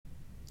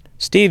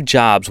Steve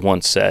Jobs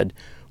once said,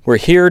 "We're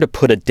here to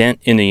put a dent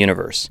in the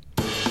universe."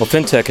 Well,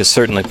 fintech has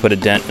certainly put a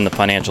dent in the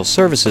financial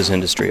services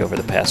industry over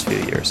the past few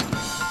years.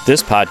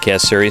 This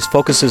podcast series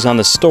focuses on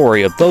the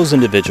story of those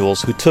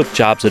individuals who took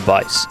Jobs'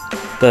 advice,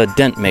 the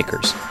dent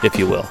makers, if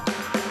you will.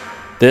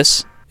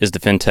 This is the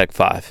FinTech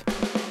 5.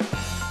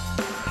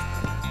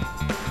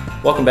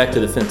 Welcome back to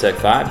the FinTech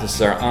 5. This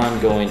is our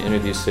ongoing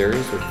interview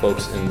series with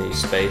folks in the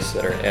space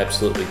that are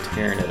absolutely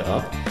tearing it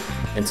up.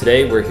 And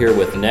today we're here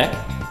with Nek,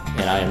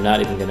 and I am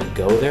not even going to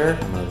go there.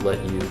 I'm going to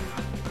let you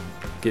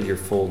give your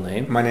full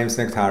name. My name is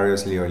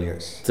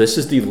Nektarios. This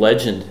is the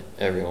legend,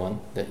 everyone,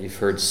 that you've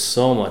heard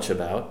so much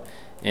about.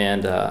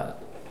 And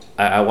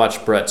I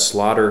watched Brett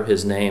slaughter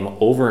his name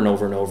over and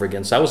over and over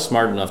again. So I was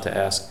smart enough to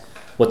ask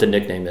what the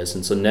nickname is.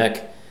 And so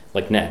Nek,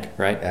 like neck,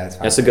 right? Yeah, that's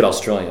fine. That's a good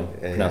Australian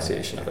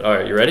pronunciation of it. All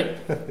right, you ready?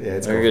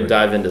 It's We're going to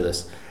dive into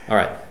this. All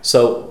right.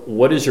 So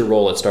what is your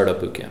role at Startup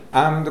Bootcamp?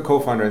 I'm the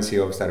co-founder and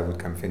CEO of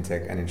Startupbootcamp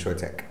Fintech and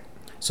InsurTech.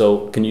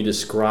 So can you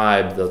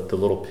describe the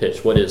little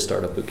pitch? What is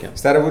Startup Bootcamp?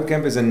 Startup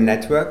Bootcamp is a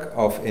network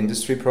of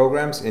industry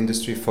programs,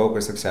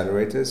 industry-focused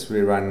accelerators.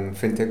 We run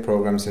fintech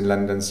programs in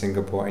London,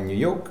 Singapore, and New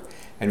York.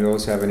 And we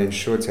also have an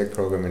InsurTech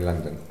program in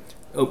London.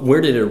 Where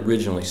did it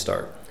originally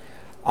start?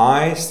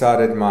 I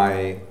started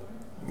my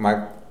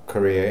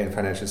career in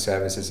financial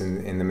services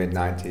in the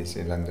mid-90s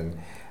in London.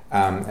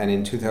 And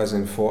in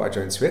 2004, I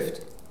joined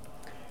Swift.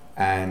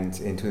 And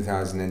in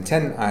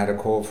 2010, I had a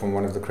call from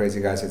one of the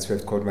crazy guys at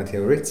Swift called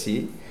Matteo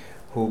Rizzi,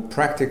 who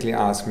practically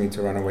asked me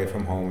to run away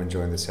from home and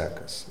join the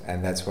circus.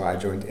 And that's why I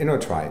joined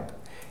InnoTribe.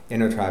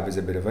 InnoTribe is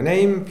a bit of a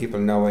name. People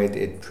know it.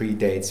 It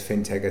predates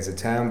fintech as a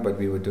term, but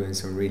we were doing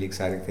some really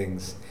exciting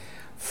things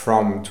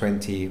from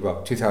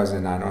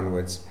 2009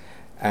 onwards.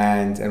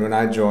 And when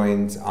I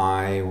joined,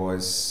 I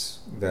was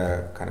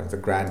the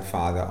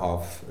grandfather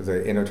of the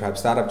InnoTribe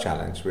Startup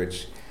Challenge,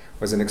 which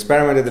was an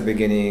experiment at the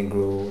beginning,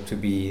 grew to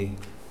be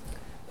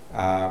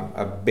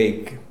a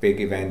big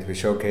event with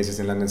showcases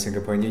in London,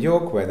 Singapore, and New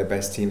York, where the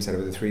best teams out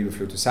of the three we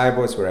flew to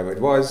Cyprus, wherever it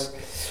was.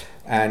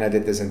 And I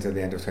did this until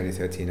the end of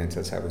 2013,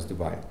 until Cyprus,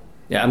 Dubai.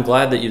 Yeah, I'm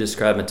glad that you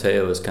described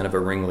Matteo as kind of a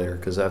ringleader,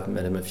 because I've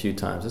met him a few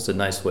times. That's a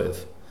nice way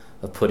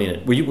of putting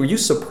it. Were you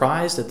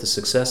surprised at the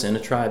success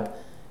InnoTribe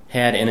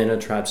had in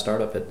InnoTribe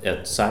startup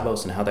at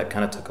Cyprus and how that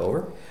kind of took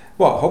over?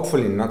 Well,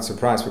 hopefully not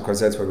surprised, because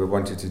that's what we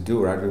wanted to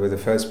do, right? We were the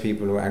first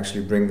people who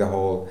actually bring the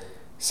whole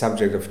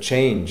subject of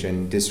change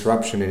and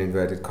disruption in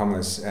inverted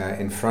commas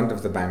in front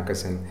of the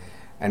bankers,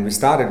 and we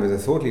started with a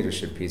thought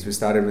leadership piece. We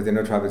started with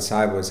InnoTribe at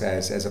Cyprus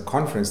as a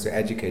conference to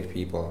educate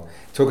people,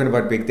 talking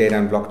about big data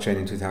and blockchain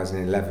in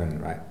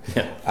 2011, right?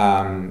 Yeah.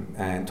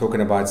 And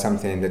talking about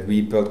something that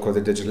we built called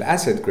the Digital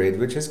Asset Grid,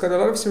 which has got a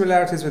lot of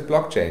similarities with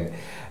blockchain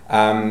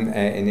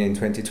in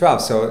 2012.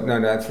 So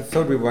I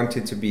thought we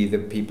wanted to be the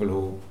people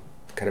who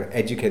kind of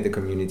educate the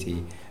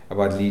community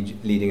about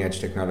leading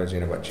edge technology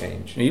and about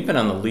change. You've been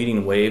on the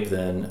leading wave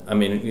then. I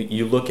mean,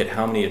 you look at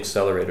how many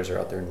accelerators are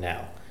out there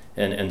now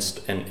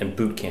and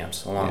boot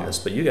camps along this,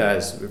 but you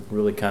guys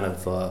really kind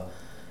of,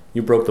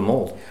 you broke the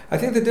mold. I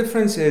think the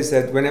difference is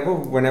that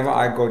whenever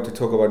I go to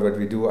talk about what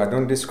we do, I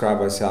don't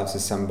describe ourselves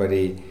as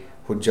somebody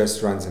who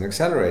just runs an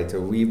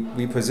accelerator.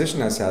 We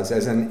position ourselves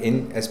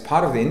as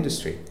part of the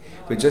industry.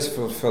 We just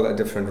fulfill a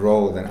different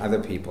role than other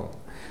people.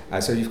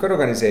 So you've got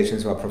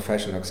organizations who are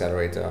professional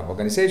accelerator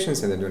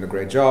organizations, and they're doing a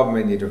great job,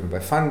 mainly driven by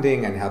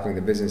funding and helping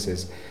the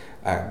businesses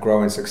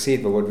grow and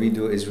succeed. But what we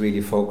do is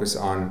really focus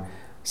on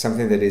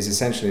something that is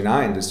essential in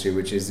our industry,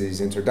 which is these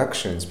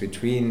introductions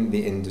between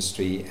the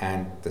industry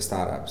and the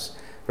startups,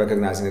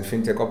 recognizing that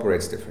fintech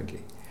operates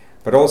differently.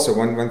 But also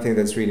one thing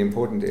that's really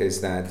important is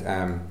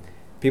that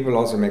people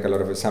also make a lot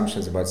of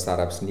assumptions about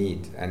startups'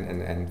 need,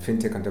 and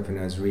fintech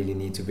entrepreneurs really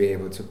need to be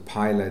able to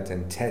pilot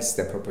and test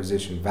their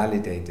proposition,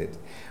 validate it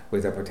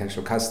with a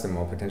potential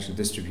customer or potential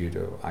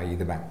distributor, i.e.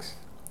 the banks.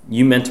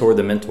 You mentor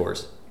the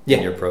mentors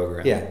in your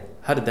program. Yeah.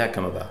 How did that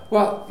come about?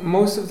 Well,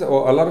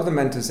 a lot of the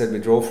mentors that we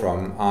draw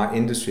from are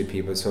industry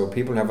people. So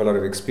people have a lot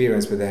of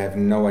experience, but they have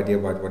no idea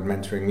about what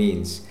mentoring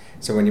means.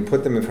 So when you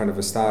put them in front of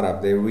a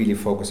startup, they really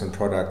focus on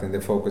product and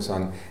they focus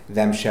on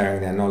them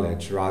sharing their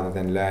knowledge rather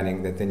than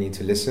learning that they need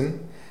to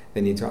listen.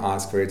 They need to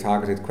ask very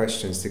targeted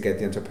questions to get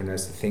the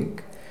entrepreneurs to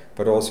think,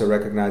 but also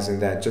recognizing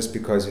that just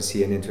because you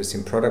see an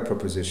interesting product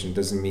proposition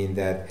doesn't mean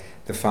that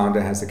the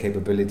founder has the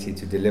capability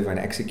to deliver and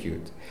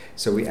execute.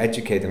 So we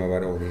educate them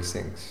about all these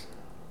things.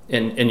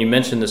 And you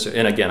mentioned this,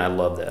 and again, I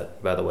love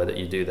that, by the way, that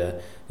you do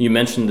that. You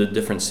mentioned the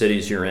different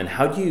cities you're in.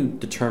 How do you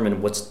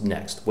determine what's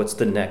next? What's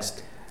the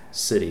next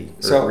city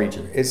or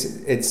region?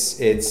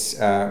 It's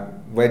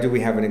where do we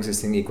have an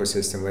existing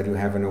ecosystem? Where do we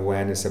have an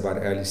awareness about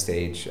early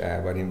stage,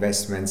 about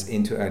investments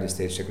into early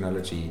stage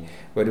technology?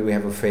 Where do we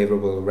have a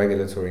favorable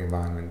regulatory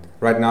environment?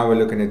 Right now we're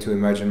looking at 2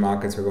 emerging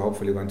markets where we're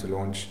hopefully going to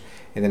launch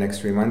in the next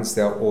 3 months.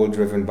 They're all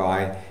driven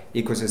by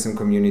ecosystem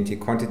community,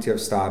 quantity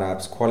of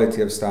startups,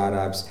 quality of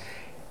startups,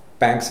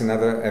 banks and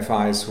other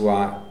FIs who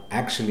are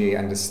actually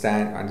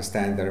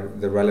understand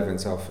the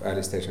relevance of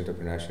early stage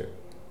entrepreneurship.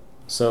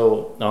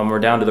 So we're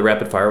down to the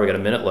rapid fire. We got a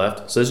minute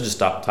left. So this is just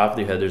top of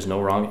your head. There's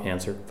no wrong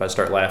answer. If I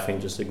start laughing,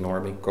 just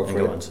ignore me. Go for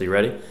it. On. So you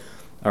ready?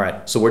 All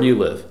right. So where do you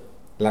live?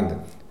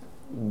 London.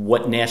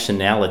 What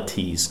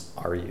nationalities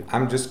are you?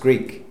 I'm just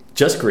Greek.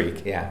 Just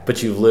Greek? Yeah.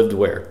 But you've lived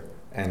where?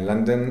 In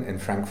London, in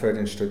Frankfurt,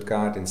 in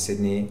Stuttgart, in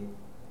Sydney.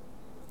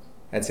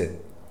 That's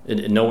it.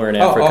 Nowhere in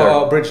Africa?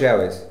 Oh, British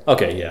Airways.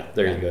 Okay, yeah.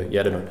 There you go. You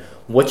had to.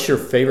 What's your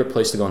favorite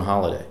place to go on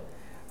holiday?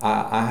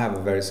 I have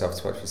a very soft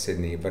spot for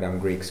Sydney, but I'm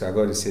Greek, so I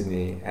go to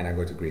Sydney and I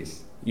go to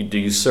Greece. Do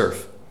you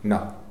surf?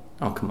 No.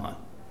 Oh, come on.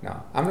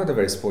 No, I'm not a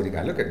very sporty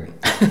guy. Look at me.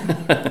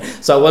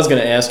 So I was going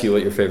to ask you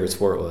what your favorite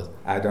sport was.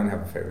 I don't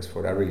have a favorite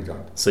sport. I really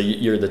don't. So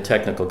you're the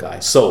technical guy.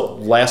 So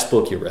last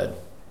book you read?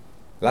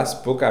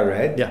 Last book I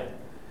read? Yeah.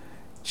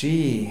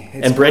 Gee.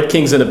 And Brett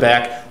King's in the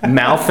back,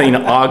 mouthing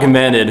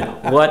augmented.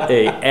 What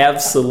a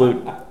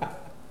absolute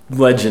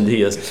legend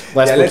he is.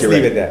 Last book let's you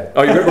leave read. it there.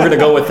 Oh, we're going to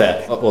go with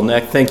that. Well,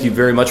 Nek, thank you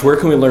very much. Where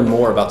can we learn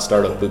more about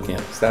Startup Bootcamp?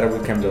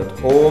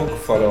 Startupbootcamp.org.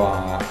 Follow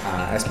our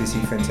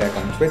SBC FinTech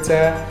on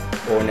Twitter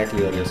or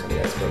Nektarios on the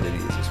That's probably the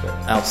easiest way.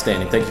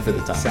 Outstanding. Thank you for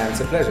the time. Sam, it's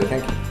a pleasure.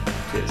 Thank you.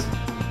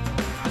 Cheers.